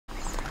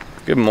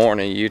Good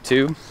morning,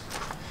 YouTube.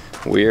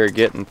 We are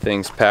getting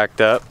things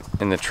packed up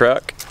in the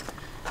truck.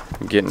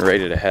 I'm getting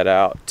ready to head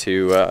out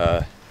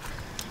to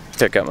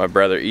pick up my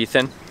brother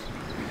Ethan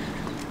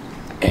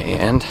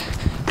and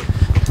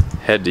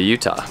head to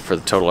Utah for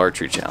the Total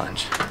Archery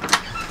Challenge.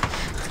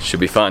 Should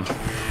be fun.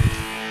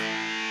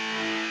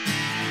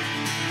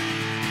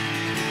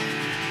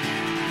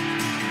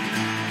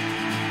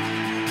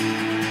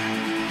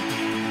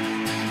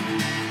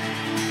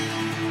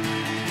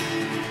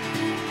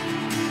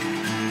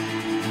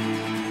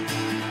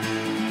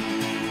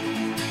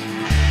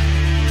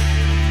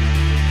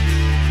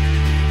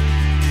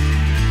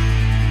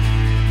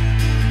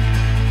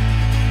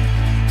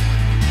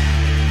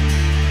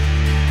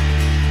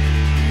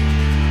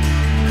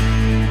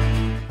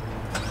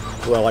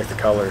 Ooh, I like the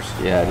colors.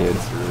 Yeah, dude.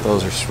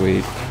 Those are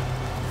sweet.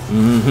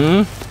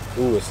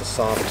 Mm-hmm. Ooh, it's a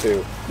soft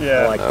too. Yeah.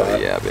 I like that.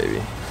 Oh yeah,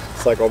 baby.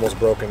 It's like almost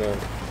broken in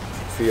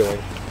feeling.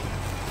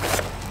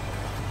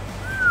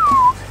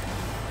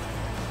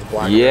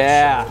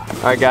 Yeah.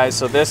 All right, guys.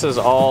 So this is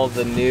all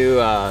the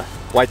new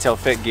Whitetail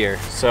fit gear.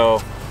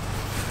 So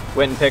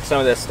went and picked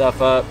some of this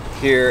stuff up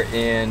here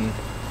in,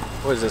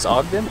 what is this,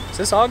 Ogden? Is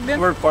this Ogden?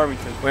 We're in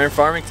Farmington. We're in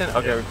Farmington?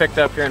 Okay, yeah. We picked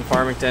up here in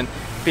Farmington.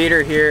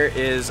 Peter here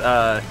is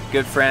a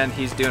good friend.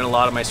 He's doing a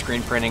lot of my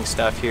screen printing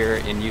stuff here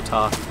in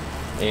Utah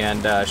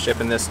and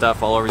shipping this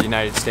stuff all over the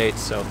United States.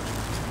 So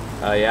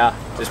yeah,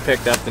 just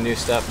picked up the new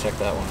stuff. Check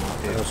that one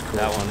out, dude. That, cool.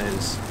 That one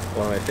is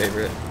one of my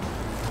favorite.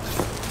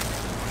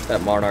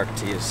 That Monarch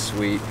tee is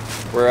sweet.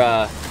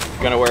 We're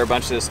gonna wear a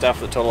bunch of this stuff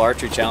for the Total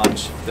Archery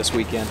Challenge this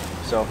weekend.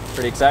 So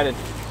pretty excited.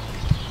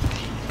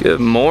 Good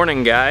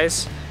morning,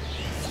 guys.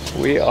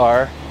 We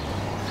are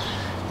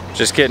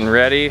just getting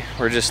ready.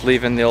 We're just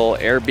leaving the old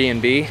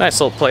Airbnb.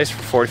 Nice little place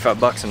for 45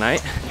 bucks a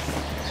night.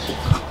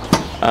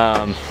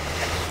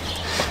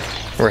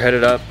 We're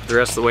headed up the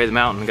rest of the way to the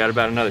mountain. Got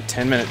about another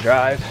 10-minute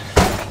drive.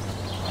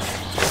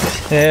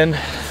 And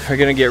we're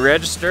gonna get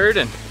registered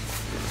and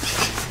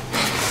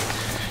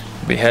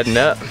be heading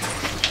up,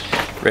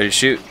 ready to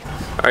shoot.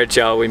 All right,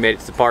 y'all, we made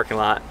it to the parking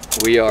lot.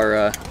 We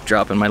are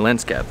dropping my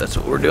lens cap. That's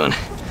what we're doing.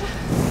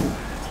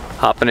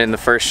 Hopping in the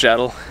first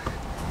shuttle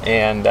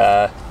and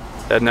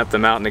heading up the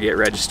mountain to get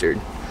registered.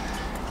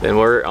 Then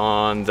we're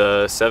on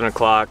the 7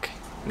 o'clock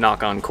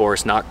knock on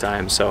course, knock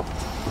time, so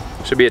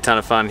should be a ton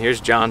of fun.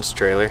 Here's John's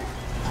trailer.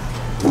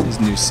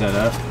 His new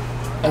setup.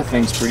 That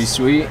thing's pretty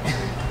sweet.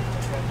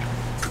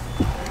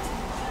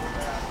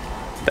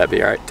 That'd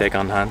be alright, take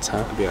on hunts,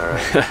 huh? That'd be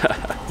alright.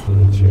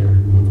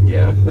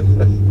 Yeah.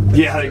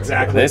 Yeah,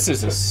 exactly. This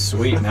is a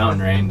sweet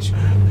mountain range.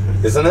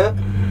 Isn't it?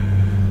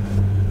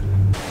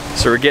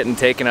 So we're getting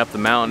taken up the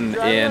mountain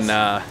in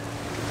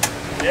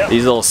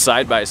these little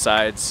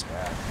side-by-sides.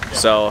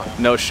 So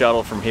no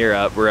shuttle from here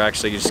up. We're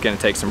actually just gonna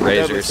take some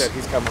razors. Said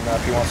he's coming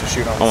up. He wants to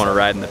shoot on. I want to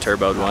ride in the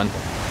turboed one.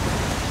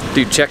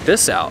 Dude, check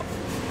this out.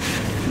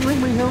 Bring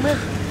my helmet.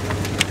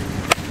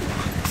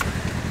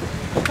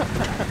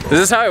 Is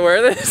this how I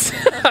wear this?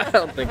 I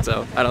don't think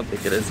so. I don't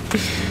think it is.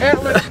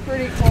 It looks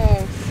pretty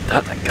cool.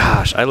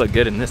 Gosh, I look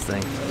good in this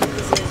thing.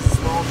 This is a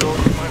small build.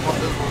 You might want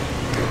this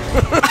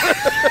one.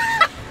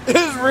 It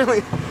is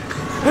really.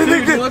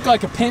 Dude, you look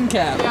like a pin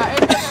cap. Yeah,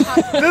 it doesn't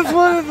have This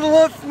one is a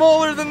lot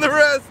smaller than the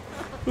rest.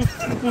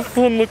 This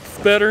one looks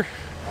better.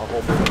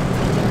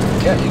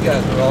 Yeah, you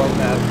guys are all in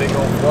that big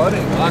old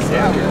flooding.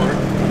 Yeah, we are.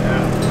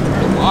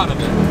 Yeah. A lot of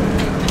it.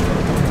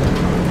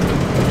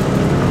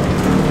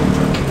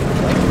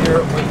 Like here,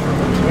 it went from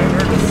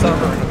winter to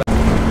summer in about.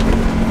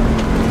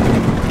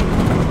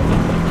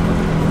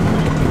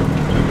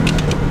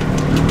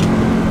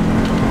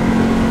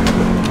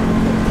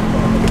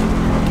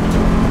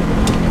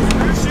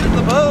 We're shooting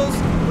the bows.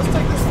 Let's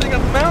take this thing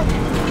up the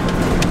mountain.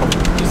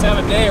 Just have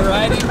a day of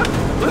riding.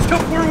 Let's go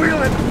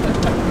four-wheeling.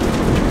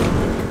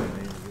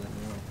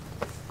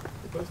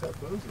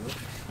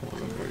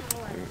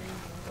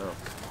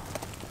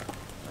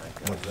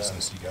 What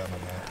distance you got on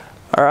that?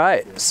 All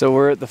right, so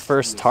we're at the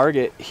first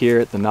target here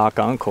at the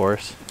knock-on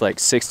course, like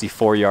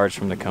 64 yards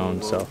from the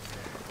cone. So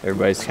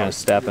everybody's kind of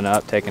stepping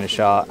up, taking a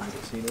shot. I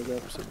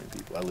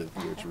live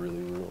here. It's really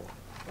rural.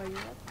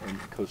 In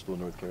coastal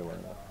North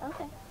Carolina.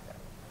 Okay.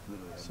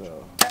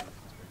 So.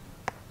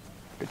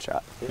 Good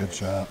shot. Good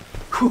shot.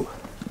 Whew.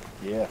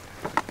 Yeah.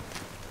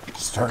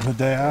 Starting the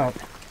day out.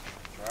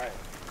 Try it.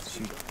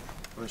 Shoot.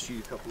 Want to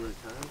shoot a couple at a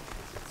time?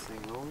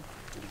 Staying on?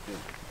 What do you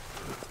think?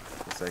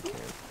 Yes, I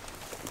can.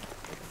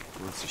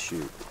 Who wants to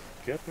shoot?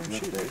 Get up there and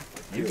shoot, dude.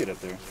 You get up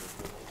there.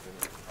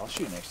 I'll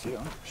shoot next to you. I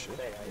don't give a shit.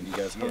 And you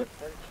guys hunt?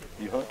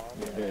 You hunt?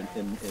 Yeah.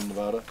 In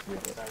Nevada? Yeah.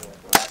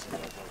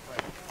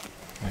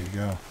 There you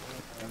go.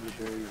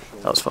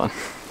 That was fun.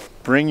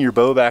 Bring your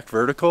bow back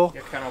vertical.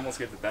 You kind of almost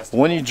get the best.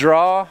 When you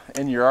draw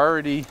and you're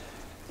already,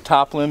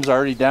 top limb's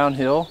already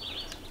downhill,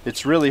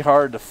 it's really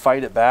hard to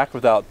fight it back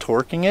without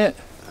torquing it.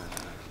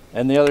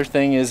 And the other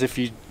thing is if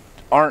you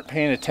aren't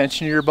paying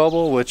attention to your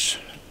bubble, which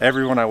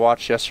everyone I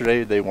watched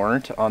yesterday, they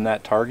weren't on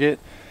that target,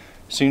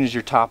 as soon as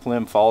your top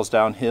limb falls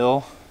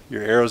downhill,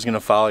 your arrow's gonna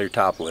follow your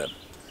top limb.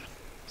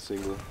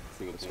 Single.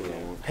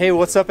 Hey,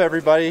 what's up,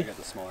 everybody?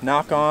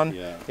 Knock on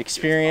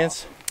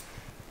experience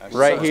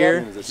right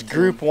here. It's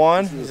group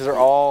 1. These are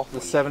all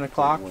the 7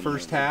 o'clock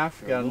first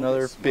half. Got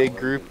another big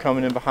group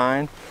coming in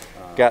behind.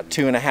 Got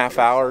 2.5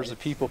 hours of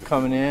people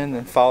coming in,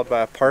 and followed by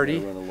a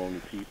party.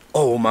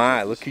 Oh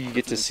my, look who you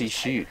get to see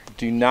shoot.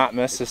 Do not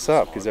mess this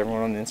up, because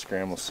everyone on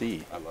Instagram will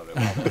see. I love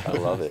it. I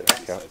love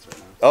it.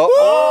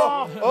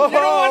 Oh! Oh! You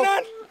don't want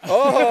none?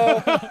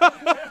 Oh!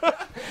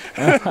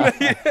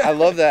 I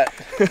love that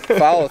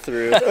follow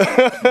through.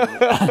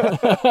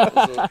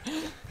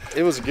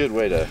 It was a good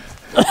way to.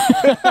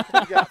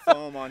 You got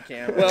foam on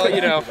camera. Well,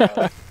 you know.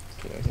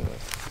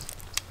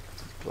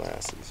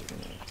 Glasses are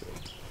gonna have to.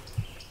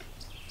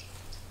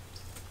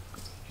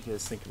 What do you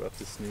guys think about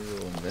this new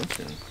little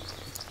invention?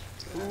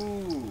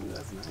 Ooh,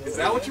 is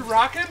that what you're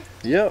rocking?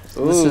 Yep.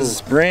 This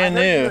is brand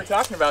new. We were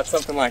talking about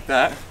something like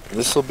that.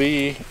 This will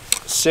be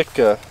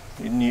Sitka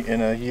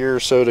in a year or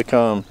so to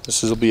come.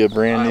 This will be a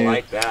brand new. I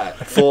like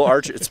that. Full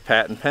archer. It's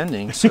patent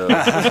pending. So.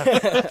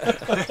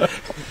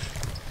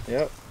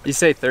 Yep. You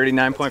say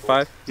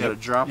 39.5? You got a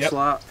drop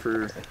slot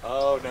for.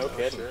 Oh, no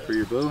kidding. For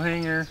your bow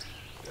hanger.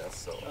 Yes,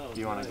 so.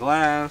 You want a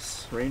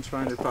glass,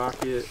 rangefinder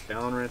pocket,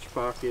 Allen wrench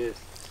pocket,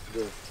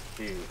 the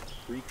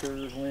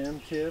recurve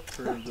limb tip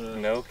for the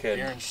No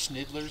kidding. Aaron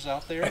Schnidlers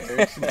out there.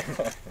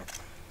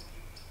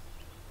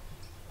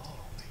 Oh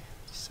man,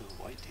 so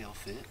whitetail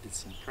fit,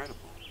 it's incredible.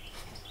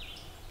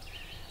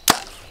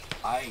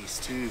 Ice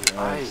too,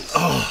 ice.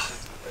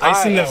 Oh,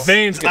 ice in the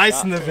veins,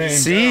 ice in the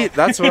veins. See,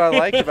 that's what I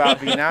like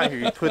about being out here.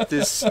 You put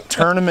this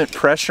tournament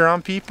pressure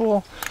on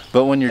people,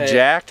 but when you're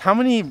jacked, how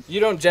many? You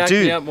don't jack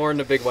me up more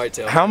than a big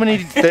whitetail. How many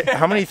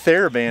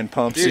TheraBand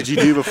pumps did you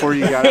do before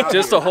you got out?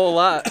 Just a whole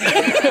lot.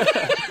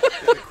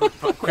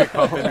 Quick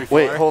pump in before.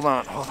 Wait, hold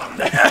on.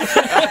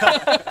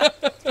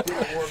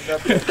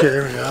 Okay,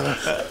 there we go.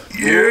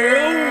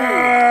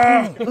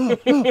 Yeah!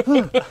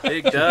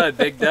 Big dud,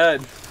 big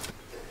dud.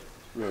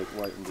 Red,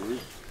 white, and blue.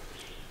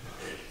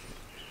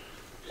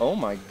 Oh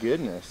my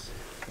goodness.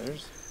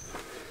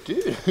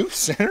 Dude, who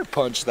center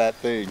punched that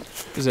thing?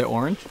 Is it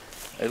orange?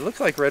 It looked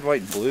like red,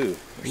 white, and blue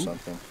or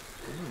something.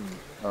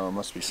 Oh, it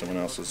must be someone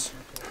else's.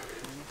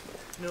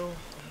 No.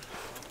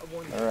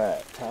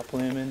 Alright, top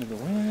limb into the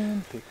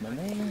wind, pick my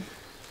name.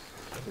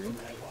 Green,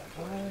 red, white,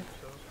 white.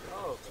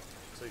 Oh,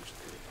 so you should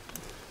do it.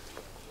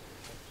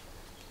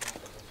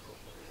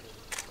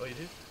 Oh, you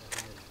do? If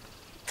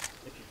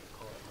you could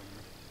call it on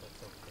me,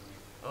 that's okay.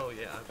 Oh,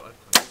 yeah, I've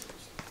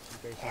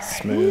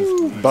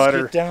Smooth.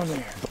 Butter. Get down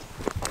there.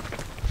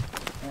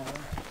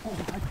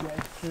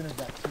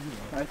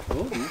 I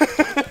told you.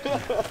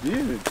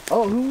 Dude.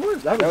 Oh, who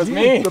was that? That was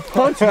me. The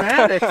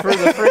Punch-matic for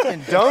the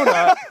freaking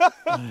donut.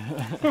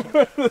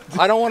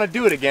 I don't want to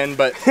do it again,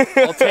 but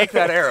I'll take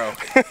that arrow.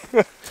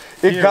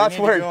 It got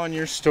where go on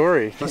your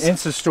story.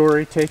 Insta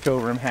story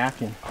takeover. I'm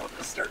hacking.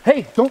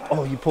 Hey, don't.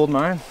 Oh, you pulled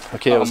mine.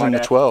 Okay, it was in the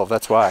 12.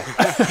 That's why.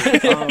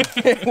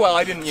 Well,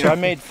 I didn't. So I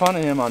made fun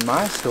of him on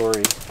my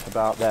story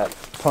about that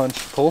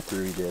punch pull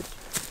through he did,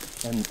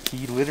 and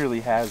he literally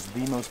has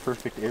the most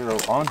perfect arrow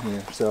on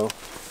here. So,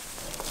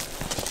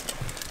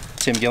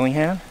 Tim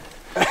Gillingham.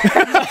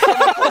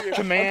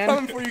 Command.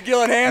 Coming for you,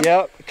 Gillingham.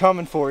 Yep,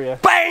 coming for you.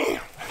 Bang!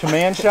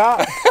 Command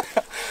shot.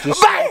 Just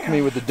smack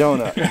me with the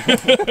donut.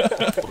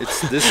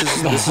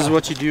 This is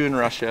what you do in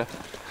Russia.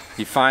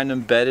 You find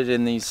them bedded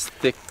in these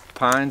thick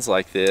pines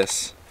like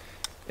this,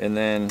 and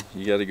then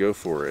you got to go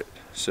for it.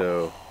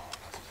 So,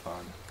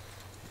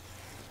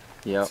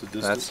 yep,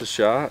 that's the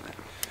shot.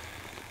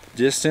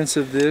 Distance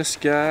of this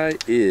guy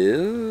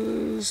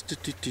is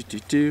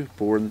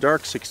Bore in the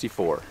dark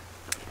 64.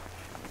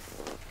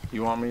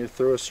 You want me to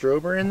throw a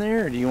strober in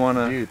there, or do you want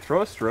to? Dude,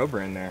 throw a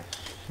strober in there.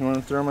 You want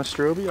to throw my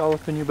stroby all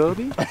up in your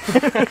bobby?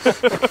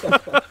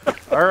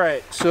 All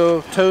right,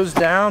 so toes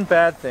down,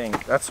 bad thing.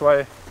 That's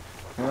why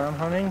when I'm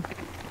hunting,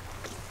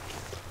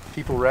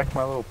 people wreck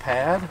my little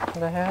pad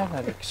that I had. I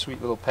had a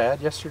sweet little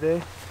pad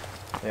yesterday.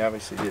 They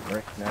obviously didn't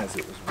recognize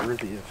it was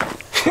worthy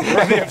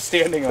of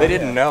standing on. They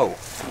didn't know.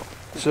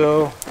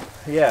 So,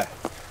 yeah,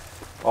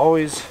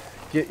 always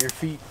get your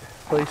feet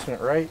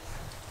placement right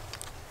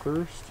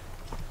first.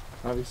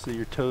 Obviously,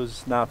 your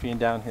toes not being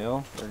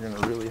downhill, they're going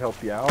to really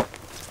help you out.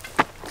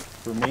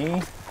 For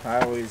me, I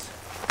always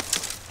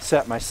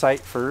set my sight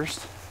first.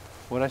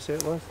 What did I say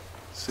it was?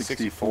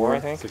 64, I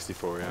think.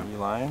 64, yeah. Are you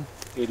lying?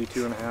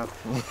 82 and a half.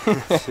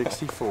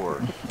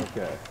 64.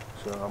 Okay,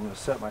 so I'm going to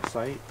set my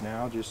sight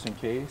now just in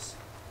case.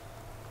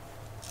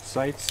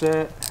 Sight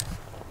set.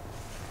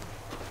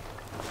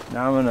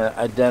 Now I'm going to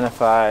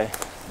identify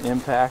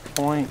impact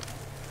point.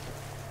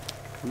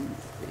 Ooh,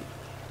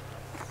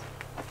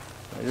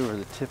 right over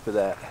the tip of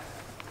that.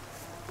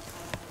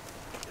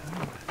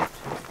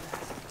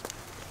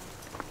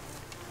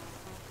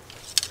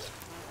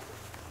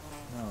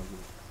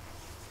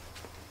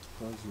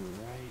 Buzzer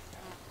right.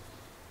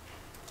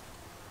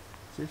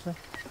 Seriously?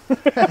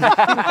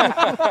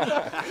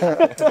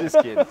 Just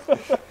kidding.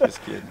 Just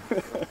kidding.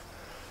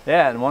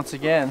 Yeah, and once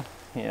again,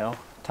 you know,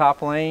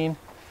 top lane.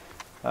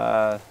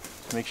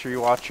 Make sure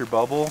you watch your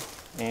bubble,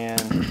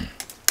 and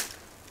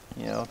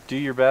you know, do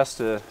your best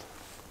to,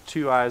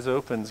 2 eyes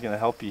open is going to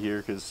help you here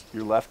because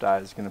your left eye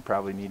is going to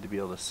probably need to be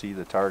able to see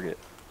the target.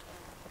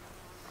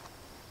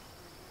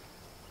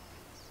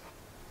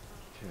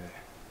 Okay,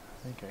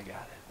 I think I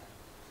got it.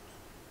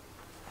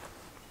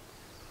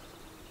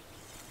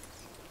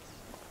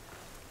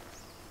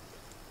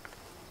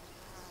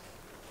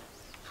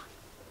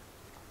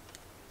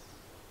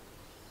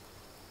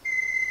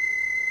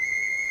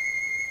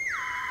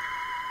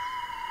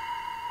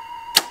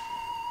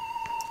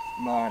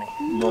 Money.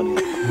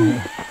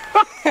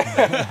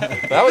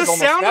 That was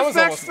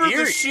almost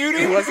eerie,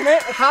 shooting, wasn't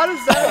it? How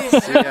does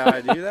that? See how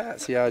I do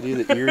that? See how I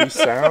do the eerie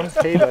sound?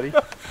 Hey, buddy.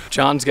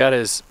 John's got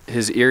his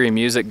eerie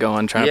music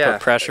going, trying to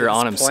put pressure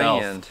on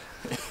himself.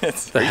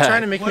 Are you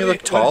trying to make me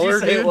look taller,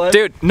 dude?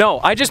 Dude, no,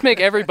 I just make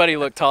everybody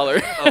look taller.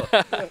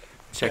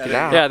 Check it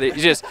out. Yeah,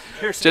 you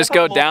just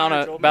go down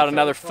about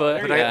another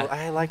foot. But Yeah.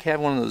 I like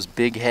having one of those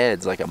big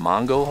heads, like a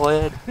Mongol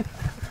head.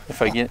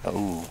 If I get,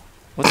 oh.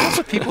 What's up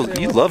with people?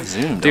 You love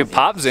zoom, Dude,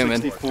 pop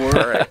zooming. 64.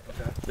 All right.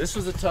 This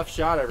was a tough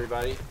shot,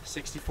 everybody.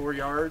 64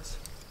 yards.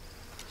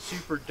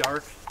 Super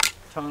dark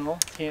tunnel.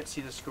 Can't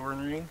see the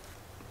scoring ring.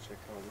 Check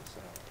all this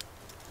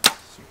out.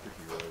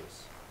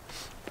 Superheroes.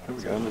 Here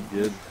we go. That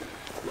good.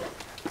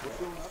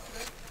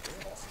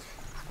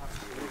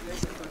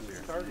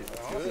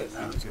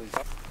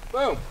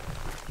 Boom.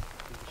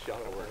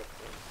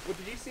 Well,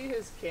 did you see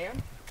his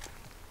cam?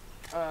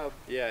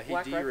 Yeah, he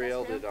Black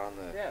derailed Rifles it on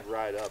the Yeah.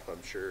 ride up,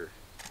 I'm sure.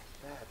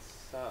 That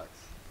sucks.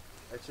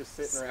 It's just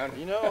sitting around.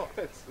 You know,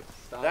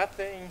 that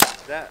thing,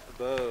 that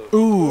bow.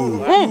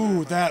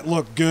 Ooh, that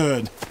looked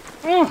good.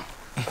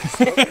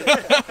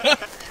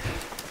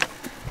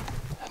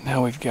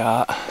 Now we've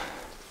got,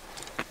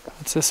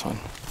 what's this one?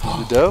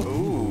 The doe?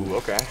 Ooh,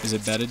 okay. Is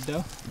it bedded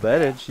doe?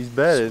 Bedded, she's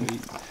bedded.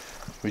 Sweet.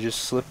 We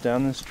just slipped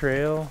down this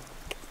trail,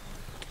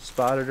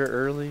 spotted her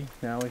early,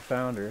 now we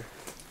found her.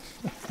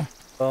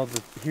 Well,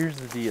 here's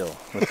the deal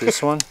with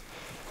this one.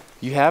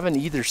 You have an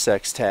either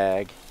sex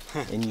tag,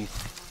 and you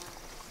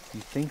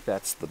think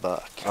that's the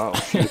buck. Oh,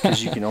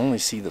 because you can only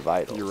see the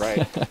vitals. You're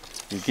right.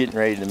 You're getting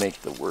ready to make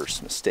the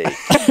worst mistake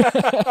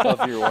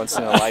of your once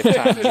in a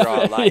lifetime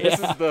draw life. This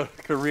is the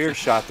career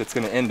shot that's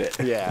going to end it.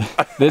 Yeah.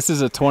 This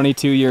is a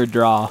 22-year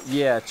draw.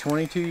 Yeah,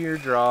 22-year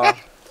draw.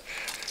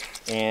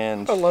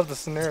 And I love the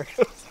scenario.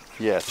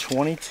 yeah,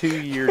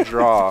 22-year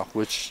draw,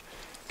 which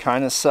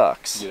kind of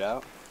sucks. Get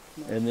out.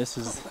 And this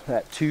is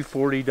that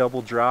 240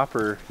 double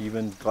dropper you've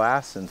been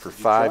glassing for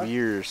 5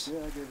 years. Yeah,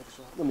 I gave it a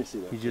shot. Let me see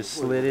that. He just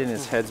slid in,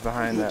 his head's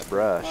behind that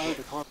brush.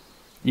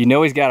 You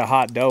know he's got a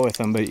hot doe with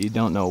him, but you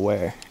don't know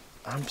where.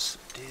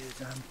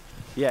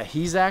 Yeah,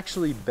 he's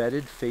actually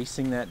bedded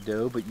facing that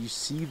doe, but you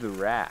see the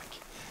rack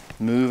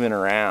moving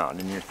around,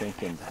 and you're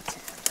thinking, that's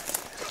it.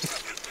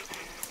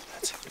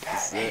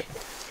 That's it, guy.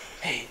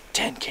 Hey,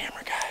 10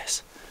 camera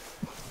guys.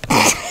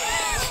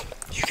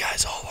 You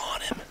guys all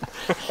on him.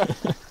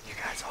 You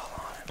guys all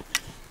on him.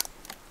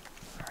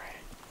 All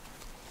right.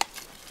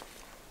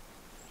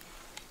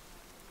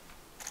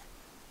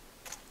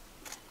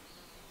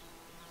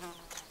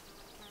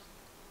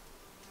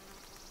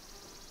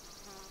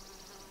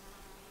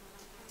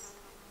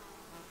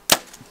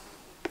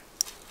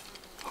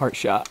 Heart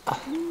shot.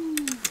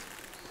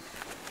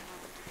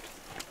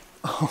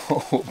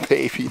 Oh,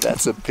 baby,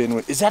 that's a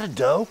pinwheel. Is that a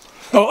doe?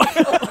 Oh.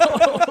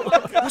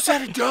 Was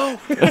that a doe?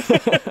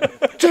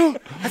 Dude,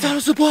 I thought it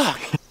was a buck.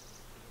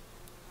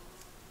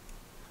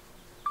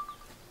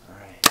 All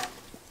right.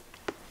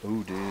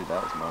 Ooh, dude,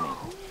 that was money.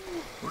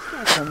 This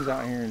guy comes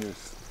out here and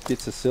just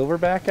gets a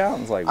silverback out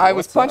and is like, I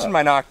was "What's punching up?"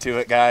 my knock to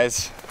it,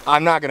 guys.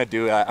 I'm not going to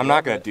do that. I'm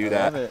not going to do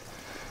that.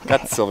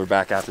 Got the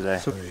silverback out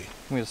today. I'm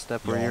gonna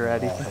step where you're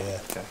at, Ethan. Yeah.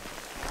 Okay.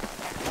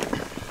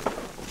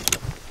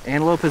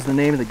 Antelope is the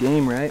name of the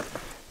game, right?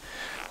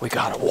 We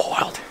got a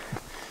wild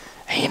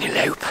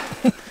antelope.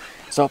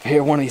 It's up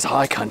here, one of these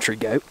high country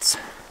goats.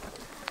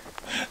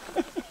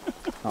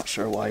 Not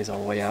sure why he's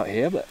all the way out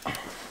here, but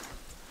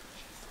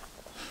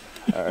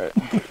All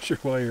right. Not sure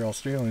why you're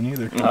Australian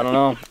either. I don't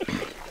know.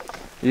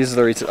 These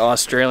are the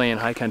Australian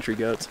high country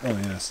goats. Oh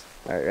yes,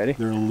 All right, ready?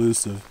 they're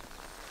elusive.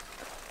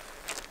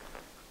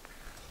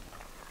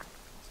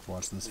 Let's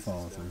watch this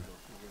follow through.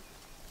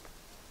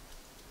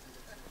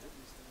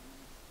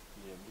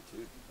 Yeah, me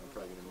too. I'm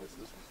probably going to miss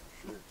this one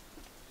for sure.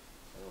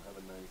 I don't have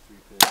a 93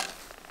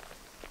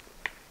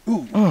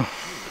 pin. Ooh.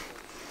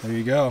 There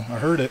you go. I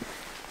heard it.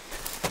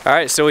 All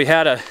right, so we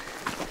had a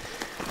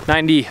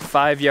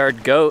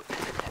 95-yard goat,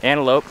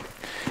 antelope,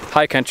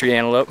 high country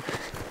antelope.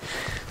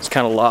 It's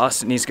kind of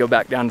lost. It needs to go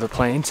back down to the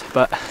plains,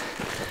 but that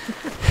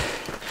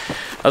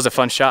was a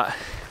fun shot.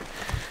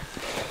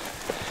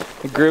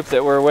 The group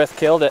that we're with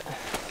killed it.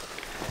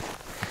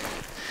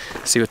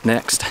 See what's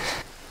next.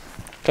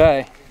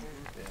 Okay.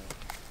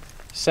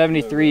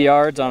 73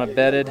 yards on a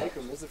bedded,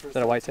 is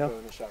that a whitetail?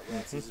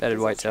 Bedded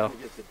whitetail.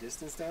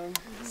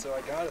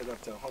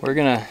 We're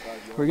gonna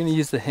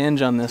use the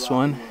hinge on this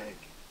one.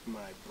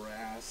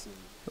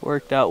 It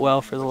worked out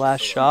well for the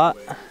last shot.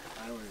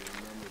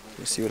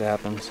 Let's see what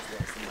happens.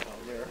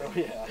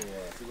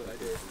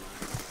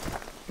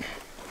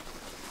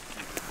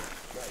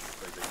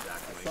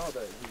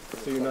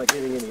 So you're not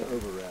getting any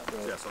overwrap,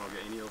 right? Yeah, so I don't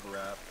get any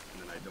overwrap,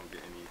 and then I don't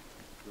get any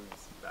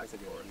back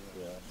and forth.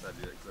 Yeah. So I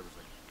do it because I was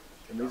like,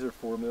 And these are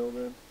 4 mil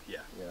then? yeah,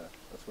 Yeah,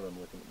 that's what I'm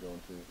looking at going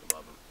to. I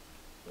love them.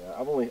 Yeah,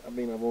 I've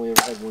only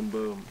ever had one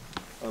bow.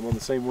 I'm on the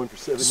same one for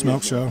 7 years.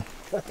 Smoke show.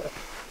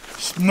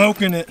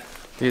 Smoking it.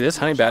 Dude, this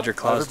honey badger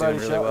claw is doing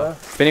Everybody really shot well.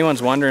 If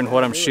anyone's wondering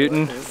what I'm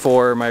shooting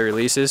for my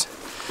releases,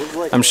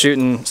 I'm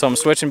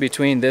switching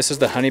between, this is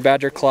the honey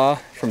badger claw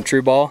from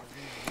True Ball,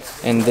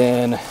 and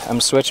then I'm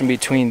switching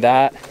between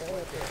that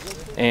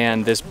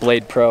and this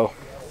Blade Pro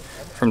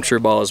from True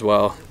Ball as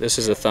well. This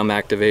is a thumb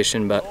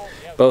activation, but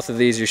both of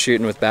these you're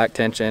shooting with back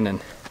tension,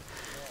 and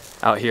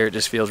out here it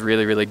just feels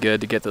really, really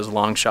good to get those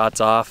long shots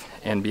off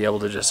and be able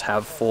to just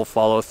have full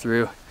follow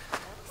through.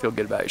 Feel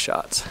good about your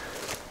shots.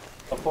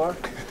 How far?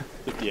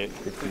 58.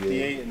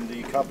 58, and do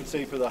you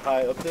compensate for the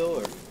high uphill,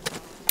 or?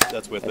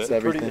 That's with That's it.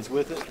 everything. It's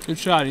with it? Good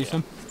shot,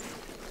 Ethan.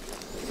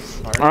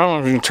 I don't know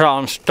if you can tell,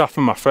 I'm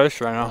stuffing my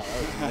face right now.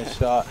 Nice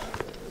shot.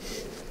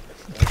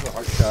 That's a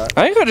hard shot.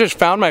 I think I just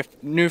found my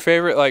new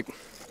favorite, like,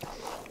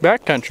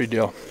 backcountry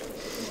deal.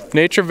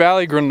 Nature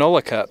Valley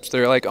granola cups.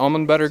 They're like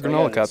almond butter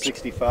granola cups.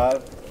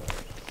 65.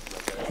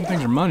 These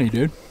things are money,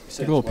 dude. It's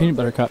like little peanut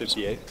butter cups.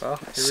 58. Oh,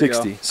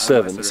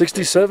 67.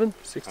 67?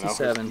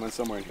 67. Mine's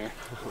somewhere in here.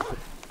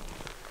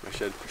 My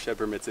shed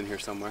permit's in here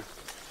somewhere.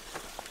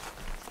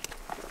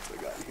 That's what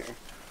I got in here.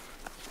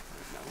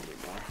 Not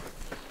anymore.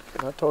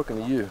 I'm not talking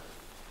to you.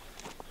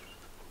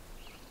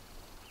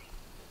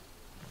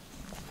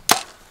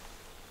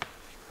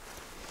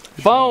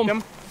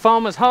 Boom!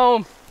 Foam is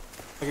home.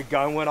 Like a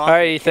gun went off. All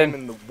right, Ethan.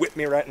 And whipped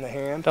me right in the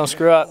hand. Don't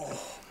screw up.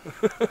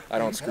 I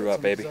don't screw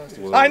up, baby.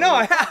 I know,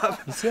 I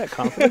have. You see that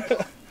confidence?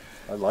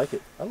 I like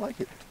it. I like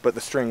it. But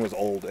the string was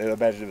old. I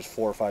imagine it was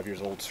 4 or 5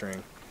 years old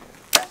string.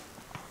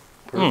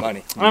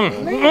 Money.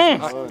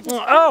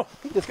 Oh!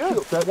 Let's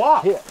go.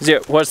 Wow. Yeah. Is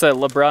it, what's that,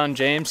 LeBron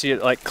James? You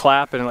like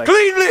clap and like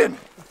Cleveland!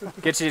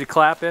 gets you to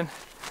clap in?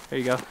 There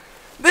you go.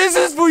 This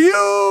is for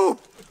you!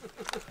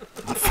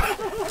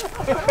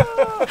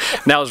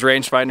 Now his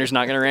rangefinder's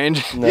not gonna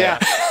range. No. Yeah.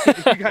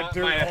 You got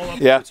dirt all up.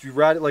 Yeah. You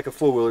ride it like a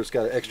four-wheeler. It's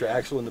got an extra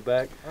axle in the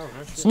back.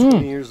 It's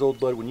 20 years old,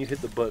 bud. When you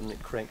hit the button,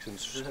 it cranks and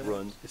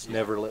runs. It's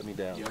never let me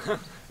down.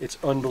 It's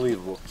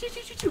unbelievable.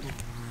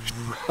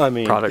 I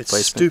mean, Product it's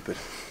placement. stupid.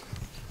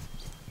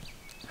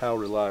 How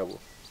reliable.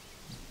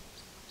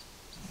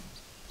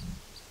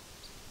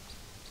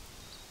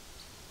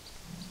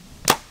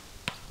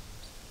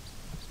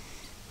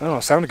 I don't know,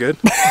 sounded good.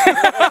 How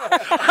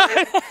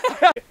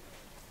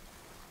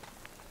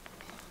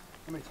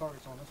many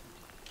targets on this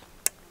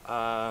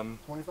one?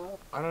 25?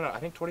 I don't know. I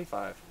think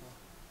 25.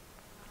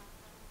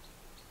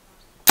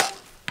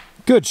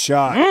 Good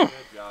shot. Good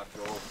job,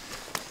 Joel.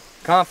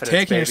 Confidence,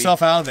 Taking baby.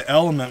 yourself out of the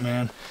element,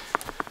 man.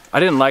 I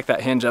didn't like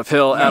that hinge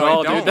uphill at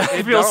all, dude.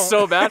 That feels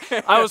so bad.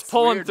 I was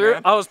pulling weird, through.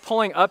 man. I was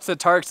pulling up to the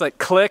targets, like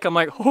click. I'm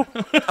like, oh.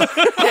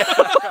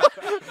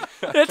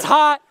 It's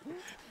hot.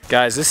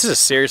 Guys, this is a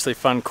seriously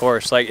fun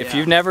course. Like, if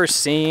you've never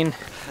seen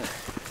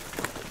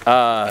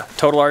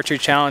Total Archery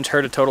Challenge,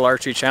 heard of Total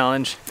Archery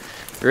Challenge,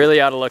 you really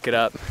ought to look it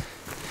up,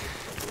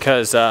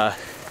 because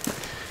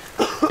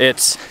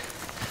it's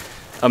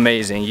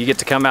amazing. You get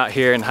to come out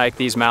here and hike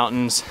these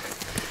mountains,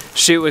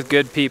 shoot with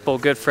good people,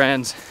 good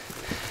friends.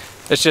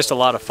 It's just a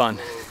lot of fun.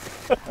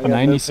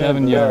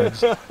 97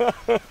 yards.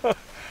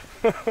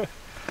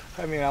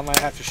 I mean, I might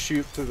have to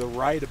shoot to the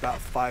right about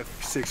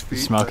 5-6 feet.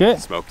 Smoke but- it?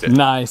 Smoked it.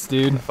 Nice,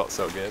 dude. Felt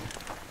so good.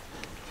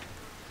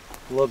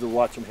 Love to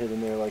watch them hit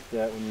in there like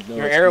that when you know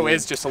Your it's arrow good.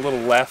 is just a little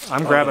left.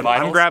 I'm on grabbing. the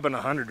vinyls, I'm grabbing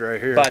 100 right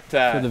here. But For the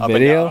up and down,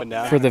 video, up and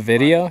down. for the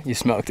video, you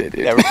smoked it,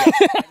 dude. There we go.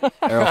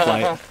 Arrow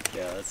flight.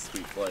 Yeah, that's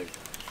sweet flight.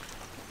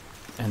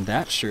 And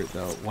that shirt,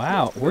 though.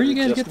 Wow. Where do you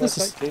guys get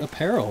this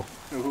apparel?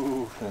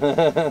 Ooh.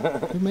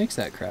 Who makes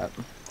that crap?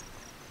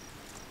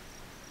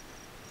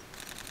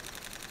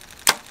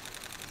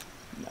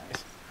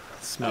 Nice.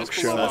 Smoke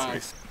show. That's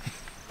nice.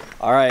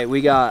 All right,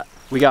 we got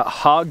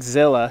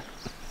Hogzilla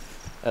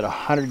at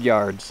 100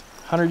 yards.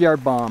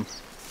 100-yard bomb.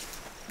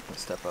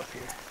 Let's step up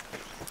here.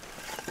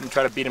 And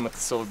try to beat him with the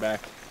silverback.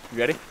 You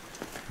ready?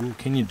 Ooh,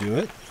 can you do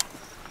it?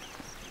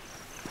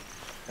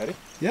 Ready?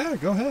 Yeah,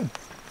 go ahead.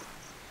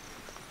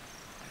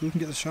 Who can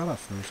get the shot off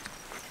first?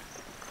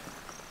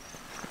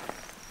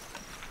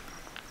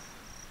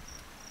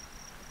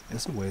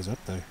 It's a ways up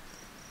there.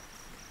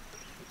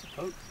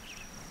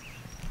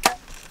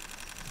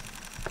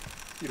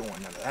 You don't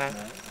want none of that.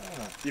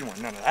 You don't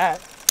want none of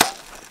that.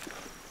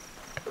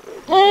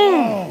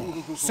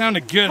 Oh!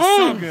 Sounded good,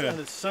 so good.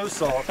 Sounded so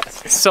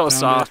soft. So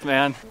soft,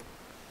 man.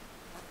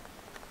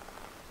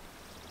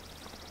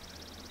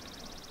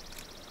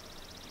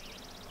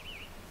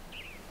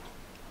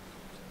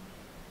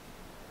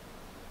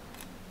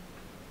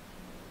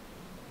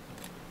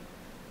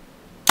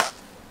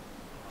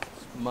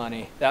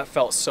 Money. That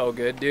felt so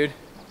good, dude.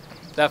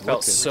 That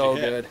felt so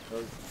good.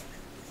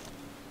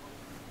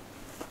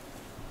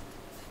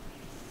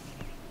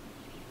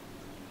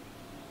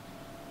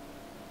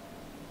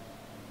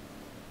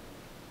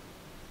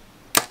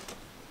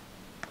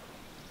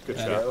 Good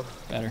shot.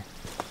 Better.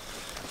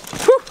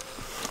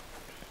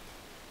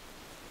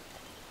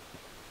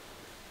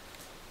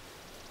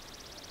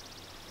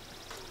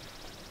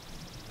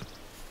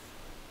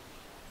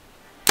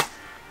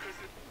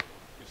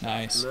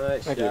 Nice.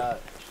 Nice Thank you. shot.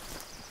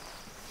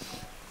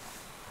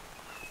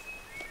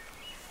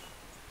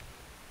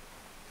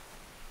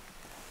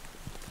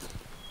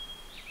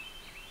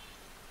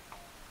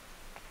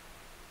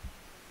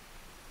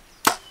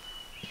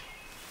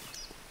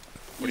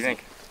 What do you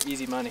think?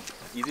 Easy money.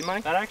 Easy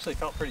money? That actually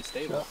felt pretty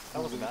stable. Yeah.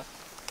 That wasn't bad.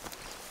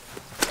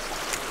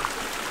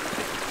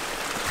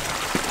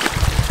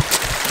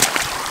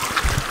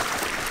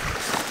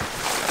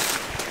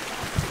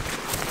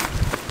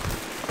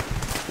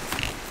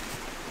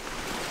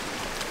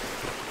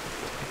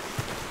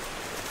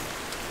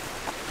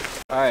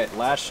 All right,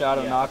 last shot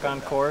of knock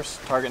on course,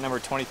 target number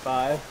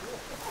 25.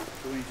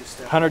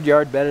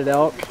 100-yard bedded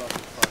elk.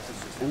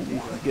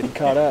 Ooh, getting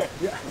caught up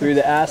through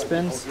the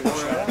aspens.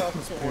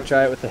 We'll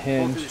try it with the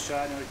hinge.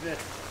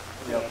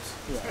 Yep.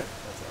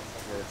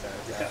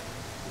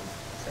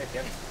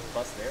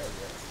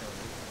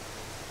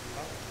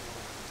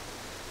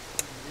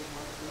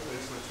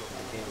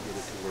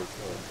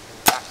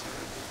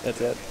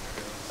 That's it.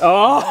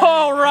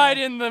 Oh, right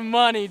in the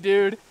money,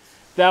 dude.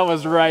 That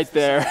was right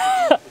there.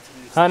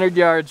 100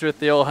 yards with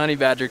the old honey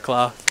badger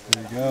claw.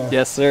 There you go.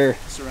 Yes, sir.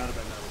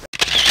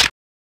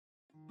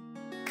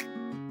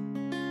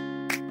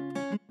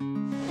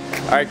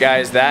 All right,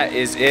 guys, that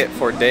is it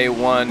for day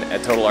 1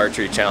 at Total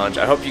Archery Challenge.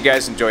 I hope you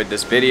guys enjoyed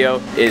this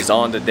video. It is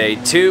on to day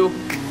 2.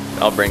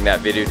 I'll bring that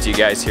video to you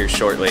guys here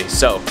shortly.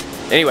 So,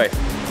 anyway,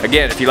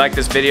 again, if you like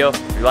this video,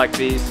 if you like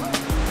these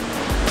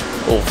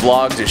little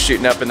vlogs of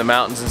shooting up in the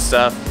mountains and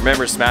stuff,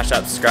 remember to smash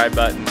that subscribe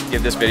button,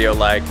 give this video a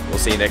like. We'll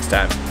see you next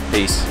time.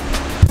 Peace.